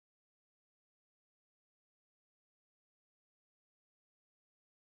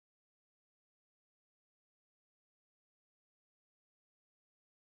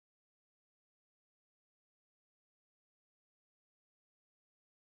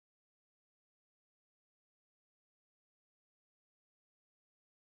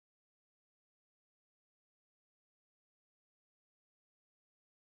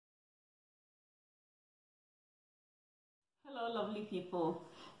Hello lovely people,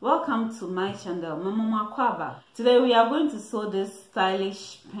 welcome to my channel Mama Kwaba. Today we are going to sew this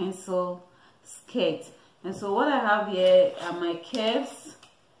stylish pencil skirt, and so what I have here are my curves.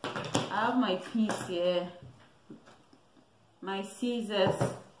 I have my pins here, my scissors,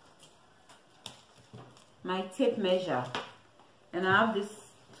 my tape measure, and I have this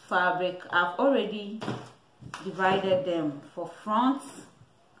fabric. I've already divided them for front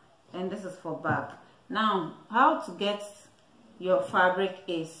and this is for back. Now, how to get your fabric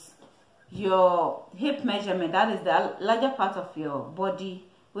is your hip measurement, that is the larger part of your body,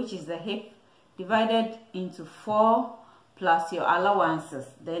 which is the hip, divided into 4 plus your allowances.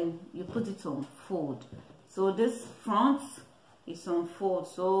 Then you put it on fold. So this front is on fold.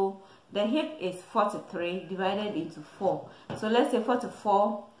 So the hip is 43 divided into 4. So let's say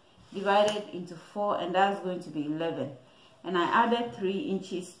 44 divided into 4, and that's going to be 11. And I added 3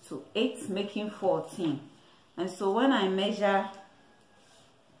 inches to 8, making 14. And so when I measure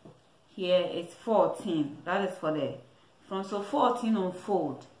here, it's 14. That is for the front. So 14 on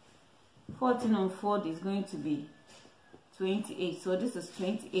fold. 14 on fold is going to be 28. So this is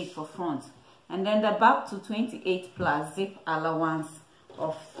 28 for front. And then the back to 28 plus zip allowance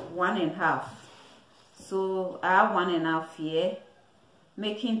of 1.5. So I have 1.5 here,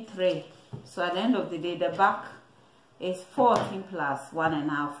 making 3. So at the end of the day, the back is 14 plus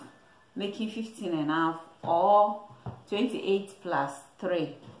 1.5, making 15.5, or 28 plus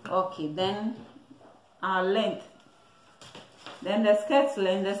 3. Okay, then our length. Then the skirt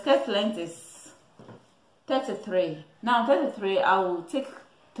length is 33. Now 33, I will take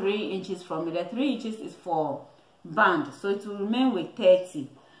 3 inches from it. The 3 inches is for band, so it will remain with 30.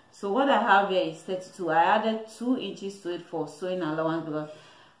 So what I have here is 32. I added 2 inches to it for sewing allowance because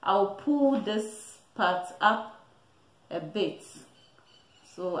I'll pull this part up a bit.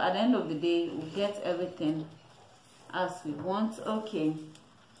 So at the end of the day, we'll get everything as we want. Okay,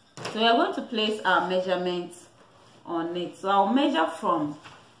 so we are going to place our measurements on it. So I'll measure from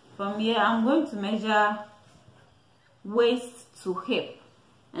here. I'm going to measure waist to hip,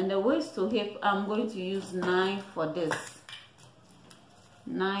 and the waist to hip, I'm going to use 9 for this.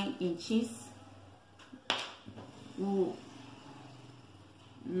 9 inches. Ooh,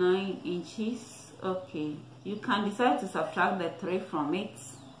 9 inches. Okay, you can decide to subtract the 3 from it,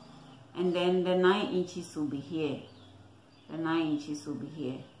 and then the 9 inches will be here. The 9 inches will be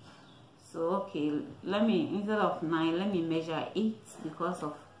here. So okay, let me, instead of 9, let me measure 8 because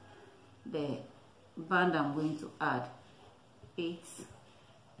of the band I'm going to add. 8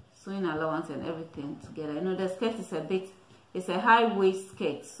 sewing allowance and everything together. You know, the skirt is it's a high waist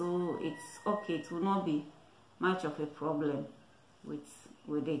skirt, so it's okay. It will not be much of a problem with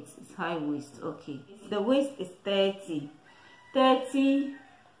it. It's high waist. Okay, the waist is 30. 30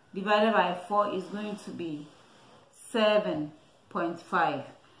 divided by 4 is going to be 7.5.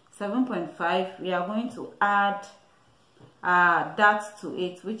 7.5. We are going to add that to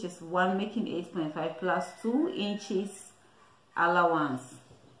it, which is 1, making 8.5 plus 2 inches allowance.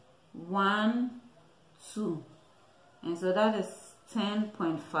 1, 2, and so that is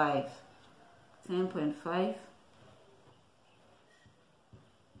 10.5. 10.5.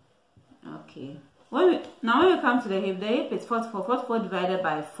 Okay, when we come to the hip is 44. 44 divided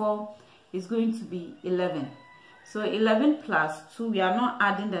by 4 is going to be 11. So 11 plus 2, we are not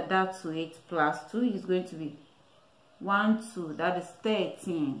adding the dot to it, plus 2 is going to be 1, 2, that is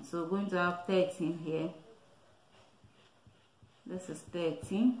 13. So we're going to have 13 here. This is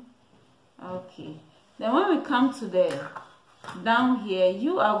 13. Okay, then when we come to the down here,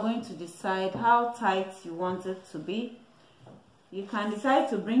 you are going to decide how tight you want it to be. You can decide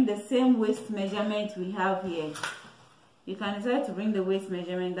to bring the same waist measurement we have here. You can decide to bring the waist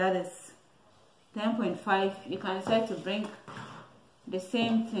measurement, that is 10.5. You can decide to bring the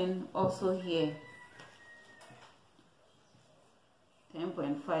same thing also here,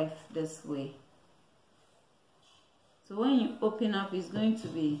 10.5 this way. So when you open up, it's going to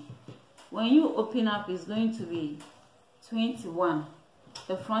be, 21.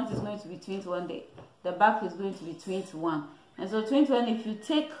 The front is going to be 21. The back is going to be 21. And so 21, if you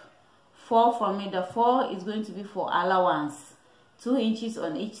take 4 from it, the 4 is going to be for allowance, 2 inches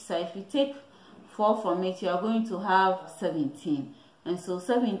on each side. If you take 4 from it, you are going to have 17. And so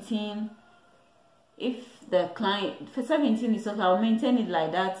 17, if the client, for 17 is okay, I'll maintain it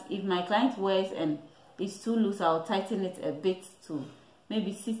like that. If my client wears and it's too loose, I'll tighten it a bit to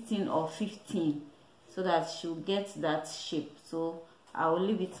maybe 16 or 15 so that she'll get that shape. So I will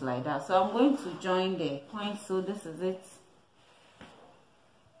leave it like that. So I'm going to join the point. So this is it.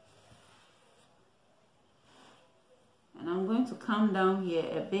 And I'm going to come down here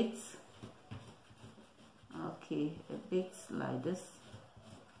a bit. Okay, a bit like this.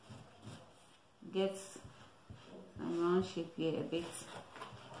 Get some round shape here a bit.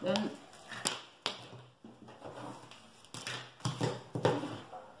 Then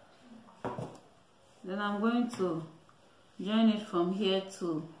I'm going to join it from here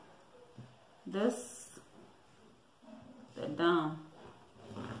to this, the down.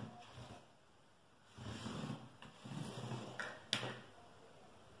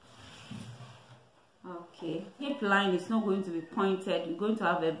 Okay, hip line is not going to be pointed. You're going to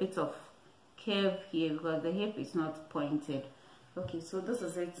have a bit of curve here because the hip is not pointed. Okay, so this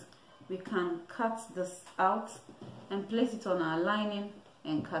is it. We can cut this out and place it on our lining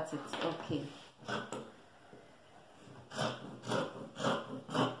and cut it. Okay.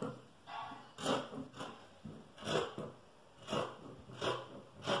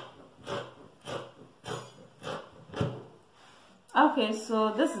 Okay,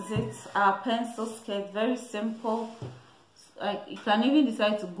 so this is it, our pencil skirt. Very simple. Like, you can even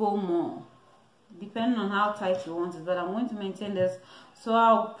decide to go more depending on how tight you want it, but I'm going to maintain this, so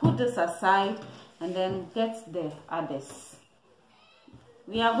I'll put this aside and then get the others.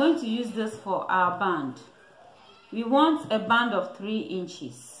 We are going to use this for our band. We want a band of 3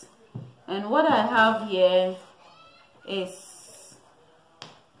 inches, and what I have here is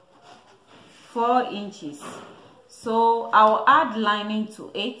 4 inches. So I'll add lining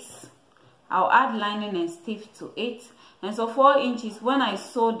to 8. I'll add lining and stiff to 8. And so 4 inches, when I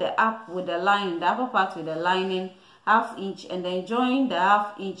sew the up with the lining, the upper part with the lining, 1/2 inch, and then join the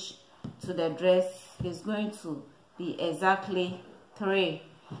 1/2 inch to the dress, is going to be exactly 3.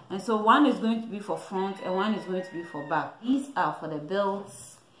 And so 1 is going to be for front and 1 is going to be for back. These are for the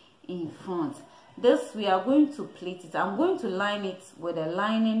belts in front. This, we are going to plait it. I'm going to line it with the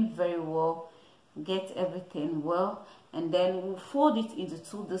lining very well. Get everything well, and then we'll fold it into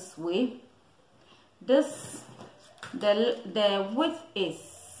 2 this way. This, the width is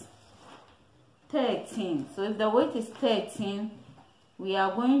 13. So if the width is 13, we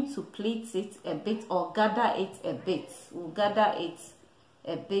are going to pleat it a bit or gather it a bit. We'll gather it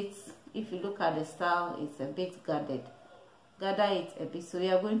a bit. If you look at the style, it's a bit gathered. Gather it a bit. So we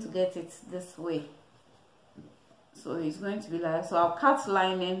are going to get it this way. So it's going to be like, so I'll cut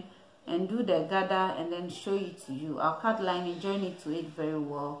lining and do the gather and then show it to you. I'll cut lining, join it to it very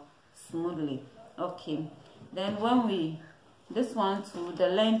well, smoothly. Okay, then when we, this one too, the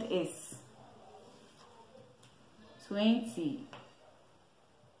length is 29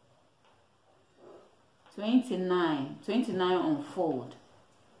 on fold.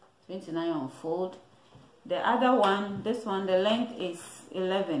 29 on fold. The other one, this one, the length is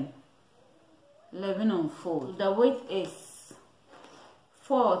 11 on fold. The width is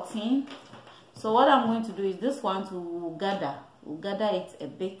 14. So what I'm going to do is this one we'll gather it a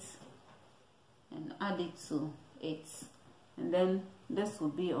bit and add it to it, and then this will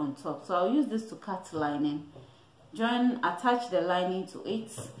be on top. So I'll use this to cut lining, attach the lining to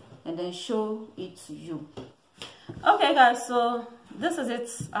it, and then show it to you. Okay guys, so this is it.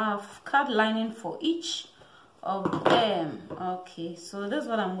 I've cut lining for each of them. Okay, so this is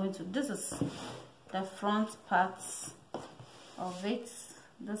what I'm going to, this is the front parts of it.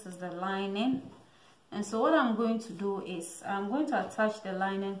 This is the lining, and so what I'm going to do is I'm going to attach the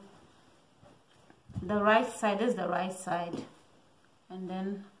lining, the right side. This is the right side, and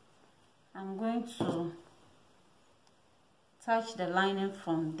then I'm going to attach the lining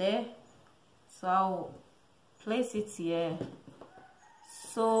from there. So I'll place it here,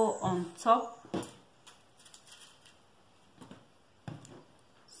 so on top,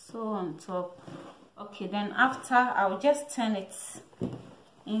 so on top. Okay, then after I'll just turn it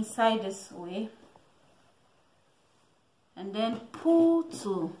inside this way and then pull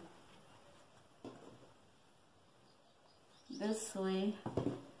to this way.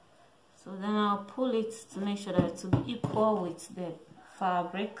 So then I'll pull it to make sure that it will be equal with the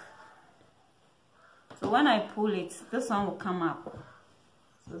fabric. So when I pull it, this one will come up.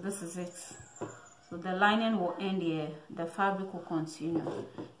 So this is it. So the lining will end here, the fabric will continue,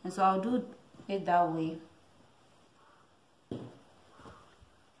 and so I'll do it that way.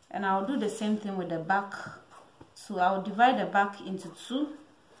 And I'll do the same thing with the back. So I'll divide the back into 2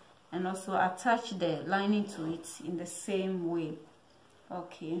 and also attach the lining to it in the same way.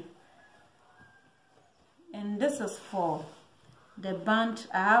 Okay, and this is for the band.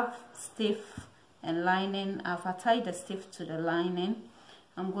 I have stiff and lining. I've attached the stiff to the lining.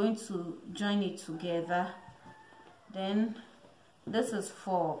 I'm going to join it together. Then this is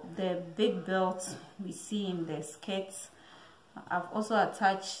for the big belt we see in the skirts. I've also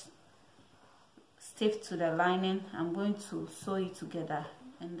attached stiff to the lining. I'm going to sew it together,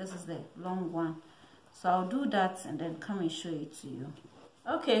 and this is the long one. So I'll do that and then come and show it to you.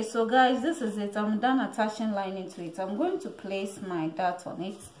 Okay, so guys, this is it. I'm done attaching lining to it. I'm going to place my dart on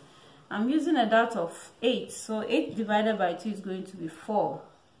it. I'm using a dart of 8, so 8 divided by 2 is going to be 4.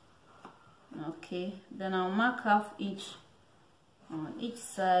 Okay, then I'll mark 1/2 inch on each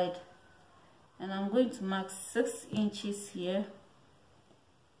side, and I'm going to mark 6 inches here.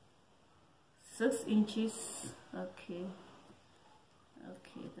 6 inches. Okay,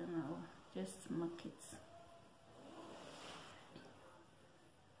 then I'll just mark it.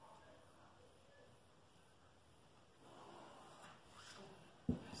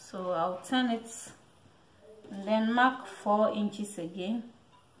 So I'll turn it and then mark 4 inches again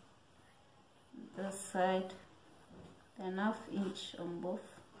this side, then 1/2 inch on both.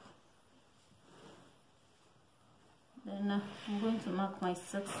 Then I'm going to mark my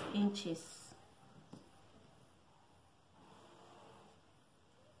 6 inches.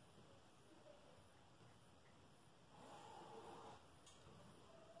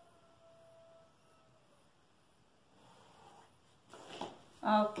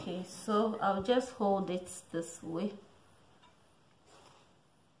 Okay, so I'll just hold it this way.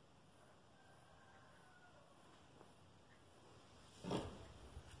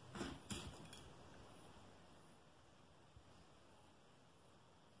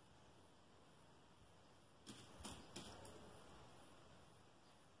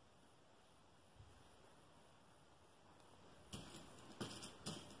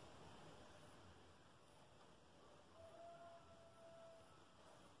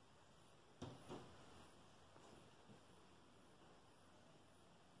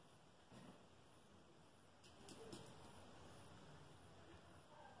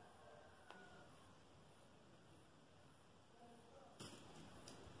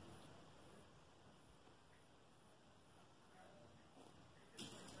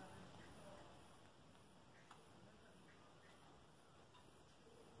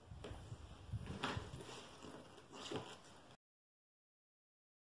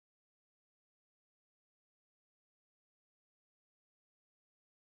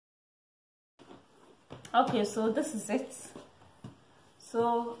 Okay, so this is it.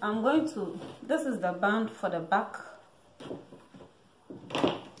 So I'm going to, this is the band for the back.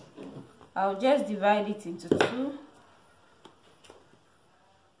 I'll just divide it into 2.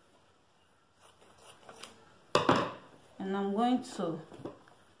 And I'm going to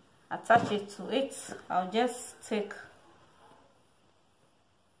attach it to it. I'll just take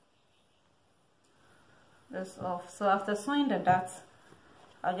this off. So after sewing the dart,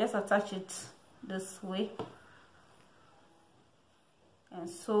 I'll just attach it this way and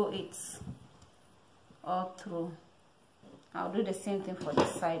sew it all through. I'll do the same thing for the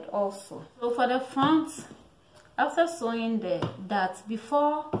side also. So for the front, after sewing the dart,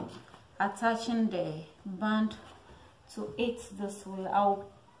 before attaching the band to it this way, I'll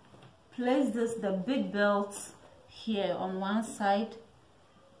place the big belt here on one side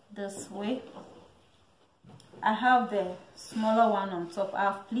this way. I have the smaller one on top.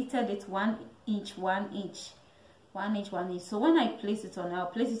 I've pleated it 1 inch, 1 inch, 1 inch, 1 inch. So when I place it on, I'll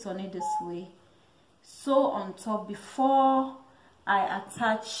place it on it this way. Sew on top before I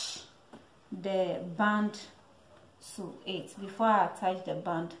attach the band to it. Before I attach the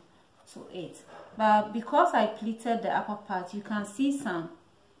band to it. But because I pleated the upper part, you can see some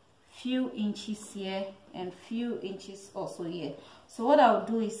few inches here and few inches also here. So what I'll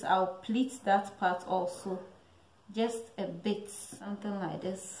do is I'll pleat that part also, just a bit, something like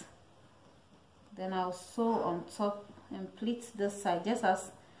this. Then I'll sew on top and pleat this side just as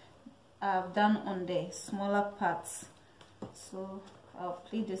I've done on the smaller parts. So I'll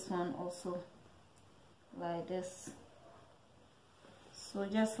pleat this one also like this. So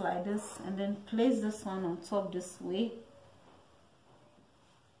just like this, and then place this one on top this way,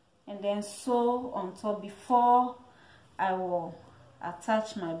 and then sew on top before I will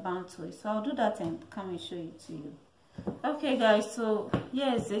attach my band to it. So I'll do that and come and show it to you. Okay guys, so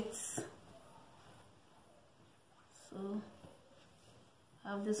here's it. So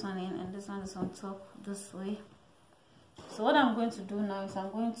I have this one in and this one is on top this way. So what I'm going to do now is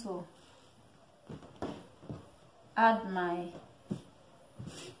I'm going to add my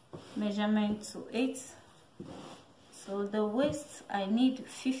measurement to it. So the waist, I need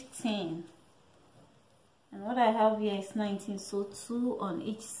 15, and what I have here is 19, so 2 on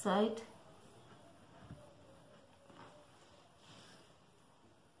each side.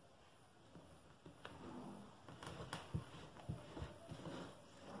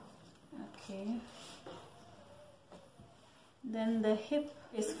 Okay, then the hip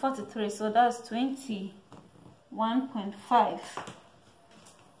is 43, so that's 21.5.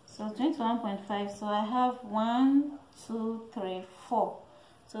 So So 21.5. So I have 1, 2, 3, 4.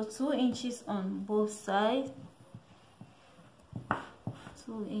 So 2 inches on both sides.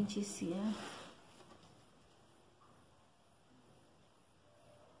 2 inches here.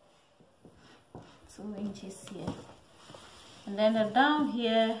 Here, and then the down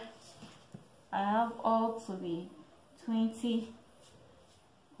here I have all to be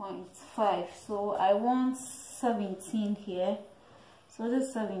 20.5. so I want 17 here. So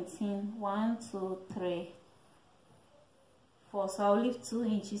this 17, 1, 2, 3, 4. So I'll leave 2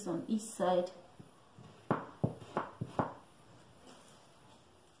 inches on each side.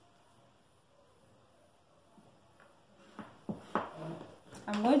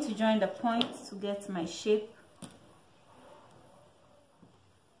 I'm going to join the points to get my shape.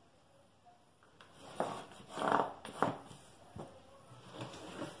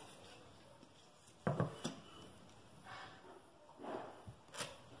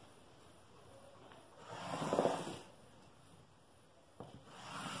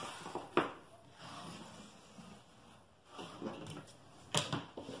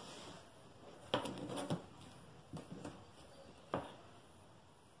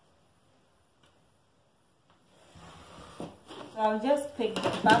 I'll just pick the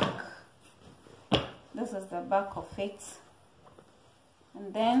back. This is the back of it,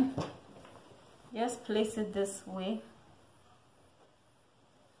 and then just place it this way.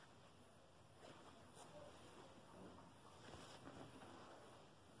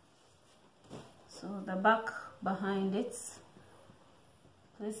 So the back behind it,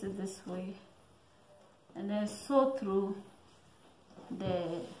 place it this way, and then sew through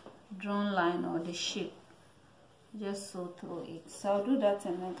the drawn line or the shape. Just sew through it. So I'll do that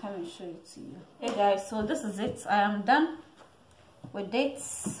and then come and show it to you. Hey guys, so this is it. I am done with it.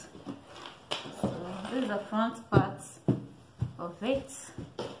 So this is the front part of it.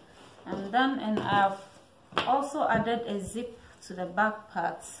 I'm done, and I've also added a zip to the back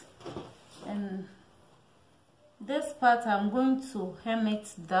part, and this part I'm going to hem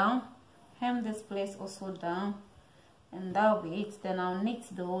it down, hem this place also down, and that'll be it. Then I'll knit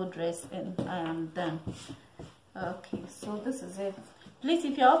the whole dress and I am done. Okay, so this is it. Please,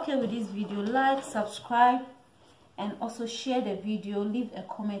 if you're okay with this video, like, subscribe, and also share the video. Leave a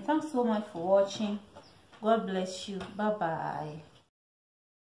comment. Thanks so much for watching. God bless you. Bye bye.